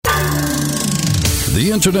the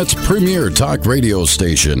Internet's premier talk radio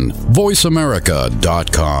station,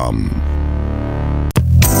 voiceamerica.com.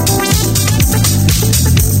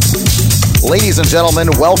 Ladies and gentlemen,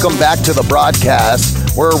 welcome back to the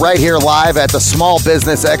broadcast. We're right here live at the Small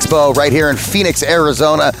Business Expo right here in Phoenix,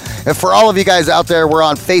 Arizona. And for all of you guys out there, we're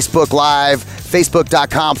on Facebook Live,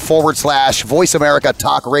 facebook.com/Voice America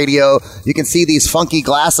Talk Radio. You can see these funky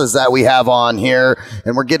glasses that we have on here,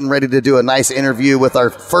 and we're getting ready to do a nice interview with our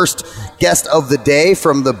first guest of the day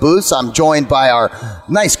from the booths. I'm joined by our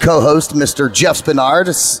nice co-host, Mr. Jeff Spinard,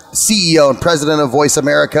 CEO and President of Voice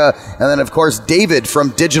America, and then, of course, David from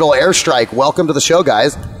Digital Airstrike. Welcome to the show,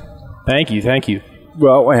 guys. Thank you.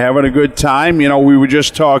 Well, we're having a good time. You know, we were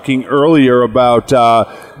just talking earlier about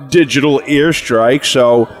Digital Airstrike,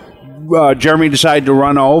 so Jeremy decided to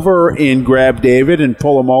run over and grab David and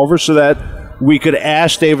pull him over so that we could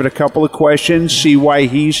ask David a couple of questions, see why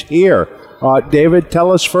he's here. David,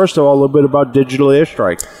 tell us first of all a little bit about Digital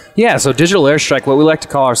Airstrike. Yeah, so Digital Airstrike, what we like to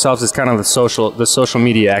call ourselves is kind of the social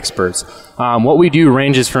media experts. What we do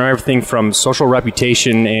ranges from everything from social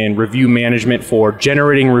reputation and review management for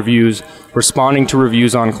generating reviews, responding to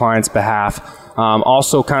reviews on clients' behalf,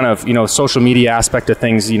 also kind of, social media aspect of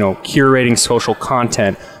things, curating social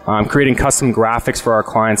content, creating custom graphics for our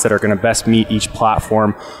clients that are going to best meet each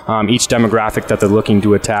platform, each demographic that they're looking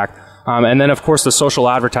to attack. And then, of course, the social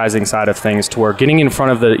advertising side of things, to where getting in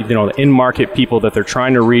front of the the in-market people that they're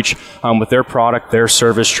trying to reach with their product, their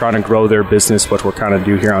service, trying to grow their business, what we're kind of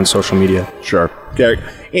do here on social media. Sure. Okay.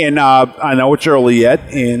 And I know it's early yet,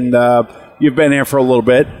 and you've been here for a little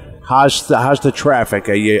bit. How's the traffic?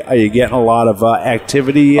 Are you getting a lot of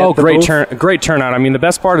activity? Great turnout. I mean, the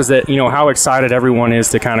best part is that how excited everyone is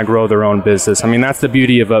to kind of grow their own business. I mean, that's the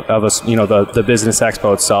beauty of the business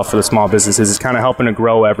expo itself for the small businesses, is kind of helping to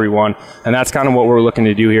grow everyone, and that's kind of what we're looking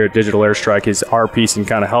to do here at Digital Airstrike, is our piece in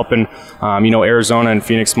kind of helping Arizona and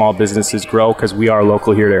Phoenix small businesses grow, because we are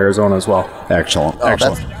local here to Arizona as well. Excellent.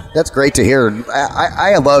 That's great to hear.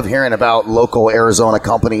 I love hearing about local Arizona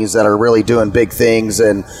companies that are really doing big things.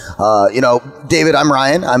 And, David, I'm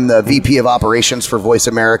Ryan. I'm the VP of Operations for Voice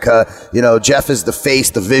America. Jeff is the face,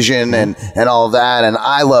 the vision, and all of that. And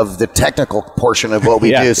I love the technical portion of what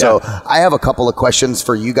we do. So I have a couple of questions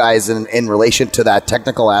for you guys in relation to that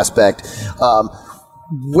technical aspect.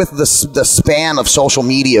 With the span of social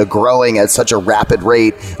media growing at such a rapid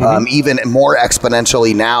rate, even more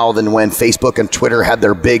exponentially now than when Facebook and Twitter had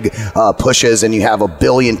their big pushes, and you have 1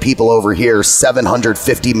 billion people over here,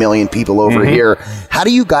 750 million people over here. How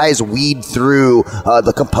do you guys weed through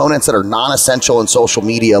the components that are non-essential in social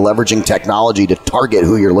media, leveraging technology to target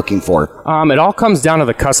who you're looking for? It all comes down to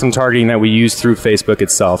the custom targeting that we use through Facebook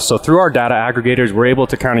itself. So through our data aggregators, we're able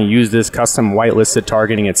to kind of use this custom whitelisted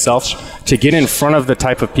targeting itself to get in front of the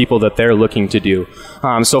type of people that they're looking to do.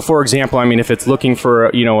 So for example, I mean, if it's looking for,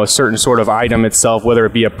 a certain sort of item itself, whether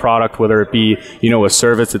it be a product, whether it be, a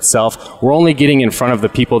service itself, we're only getting in front of the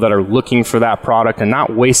people that are looking for that product and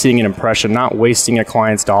not wasting an impression, not wasting a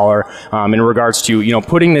client's dollar, in regards to,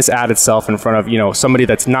 putting this ad itself in front of, somebody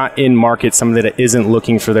that's not in market, somebody that isn't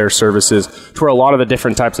looking for their services, to where a lot of the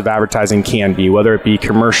different types of advertising can be, whether it be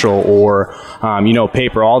commercial or,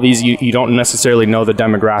 paper. All these, you don't necessarily know the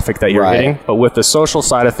demographic that you're hitting, but with the social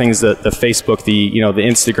side of things, the Facebook, the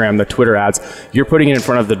Instagram, the Twitter ads, you're putting it in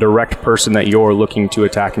front of the direct person that you're looking to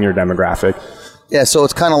attack in your demographic. Yeah, so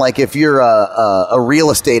it's kind of like if you're a real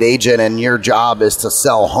estate agent and your job is to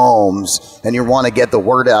sell homes and you want to get the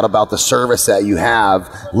word out about the service that you have,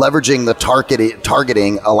 leveraging the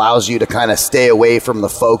targeting allows you to kind of stay away from the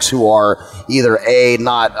folks who are either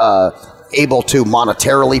not able to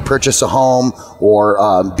monetarily purchase a home, or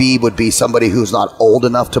B would be somebody who's not old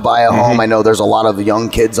enough to buy a home. I know there's a lot of young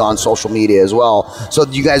kids on social media as well. So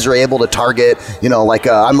you guys are able to target,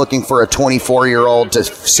 I'm looking for a 24-year-old to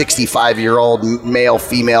 65-year-old male,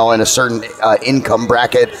 female in a certain income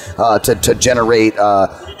bracket to generate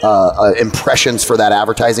impressions for that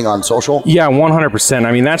advertising on social? Yeah, 100%.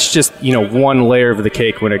 I mean, that's just, one layer of the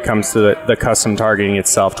cake when it comes to the custom targeting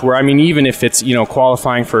itself, to where, I mean, even if it's,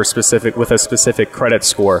 qualifying for a specific credit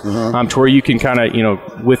score, to where you can kind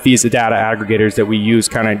of, with these data aggregators that we use,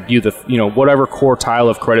 kind of do the, whatever quartile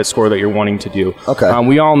of credit score that you're wanting to do. Okay.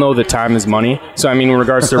 We all know that time is money. So, I mean, in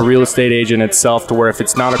regards to a real estate agent itself, to where if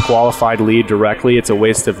it's not a qualified lead directly, it's a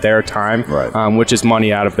waste of their time, which is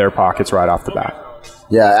money out of their pockets right off the bat.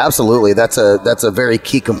 Yeah, absolutely. That's a very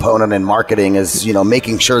key component in marketing is,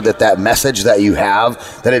 making sure that message that you have,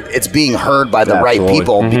 that it's being heard by the right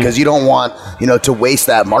people, because you don't want, to waste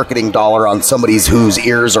that marketing dollar on somebody's whose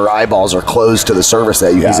ears or eyeballs are closed to the service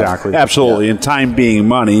that you have. Exactly. Absolutely. And time being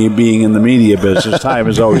money, being in the media business, time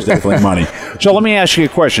is always definitely money. So let me ask you a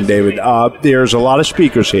question, David. There's a lot of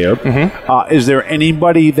speakers here. Is there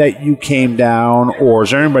anybody that you came down, or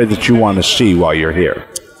is there anybody that you want to see while you're here?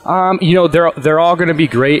 They're all going to be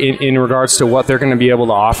great in regards to what they're going to be able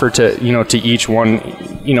to offer to each one,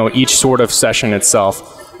 each sort of session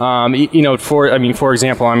itself. For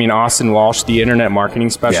example, Austin Walsh, the internet marketing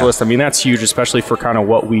specialist. Yeah. That's huge, especially for kind of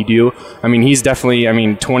what we do. He's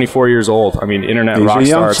definitely, 24 years old. Internet He's rock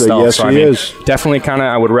star itself. Yes, he is. Definitely kind of,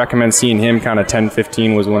 I would recommend seeing him kind of 10,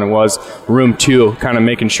 15 was when it was. Room 2, kind of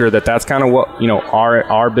making sure that's kind of what,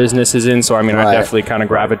 our business is in. So, I definitely kind of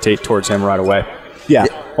gravitate towards him right away. Yeah.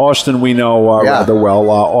 Austin, we know rather well.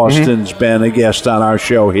 Austin's been a guest on our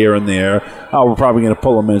show here and there. We're probably going to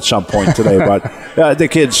pull him in at some point today, but the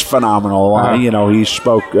kid's phenomenal. He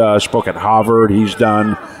spoke at Harvard. He's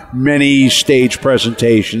done many stage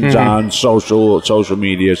presentations on social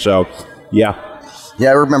media. So, yeah.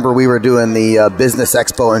 Yeah, I remember we were doing the Business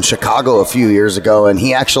Expo in Chicago a few years ago, and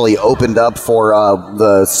he actually opened up for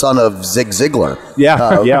the son of Zig Ziglar.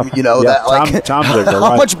 Tom Ziglar.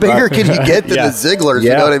 How much bigger can you get than the Ziglars?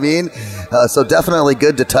 Yeah. You know what I mean? So definitely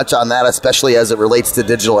good to touch on that, especially as it relates to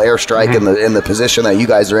digital airstrike in the position that you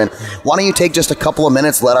guys are in. Why don't you take just a couple of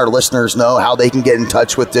minutes, let our listeners know how they can get in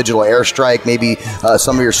touch with digital airstrike, maybe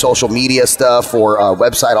some of your social media stuff or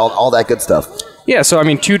website, all that good stuff. Yeah, so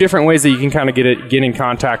 2 different ways that you can kind of get in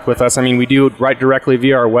contact with us. We do it right directly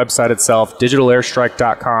via our website itself,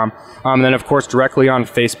 digitalairstrike.com. And then, of course, directly on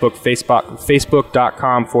Facebook,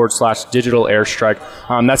 facebook.com/digital airstrike.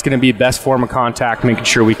 That's going to be best form of contact, making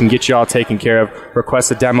sure we can get you all taken care of, request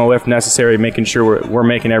a demo if necessary, making sure we're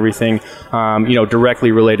making everything,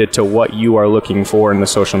 directly related to what you are looking for in the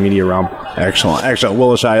social media realm. Excellent.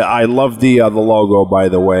 Willis, I love the logo, by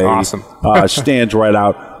the way. Awesome. Stands right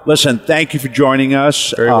out. Listen, thank you for joining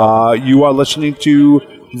us. Very welcome. You are listening to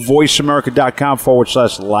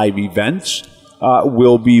voiceamerica.com/live events.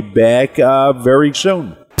 We'll be back very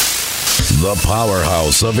soon. The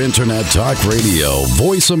powerhouse of Internet Talk Radio,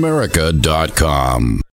 voiceamerica.com.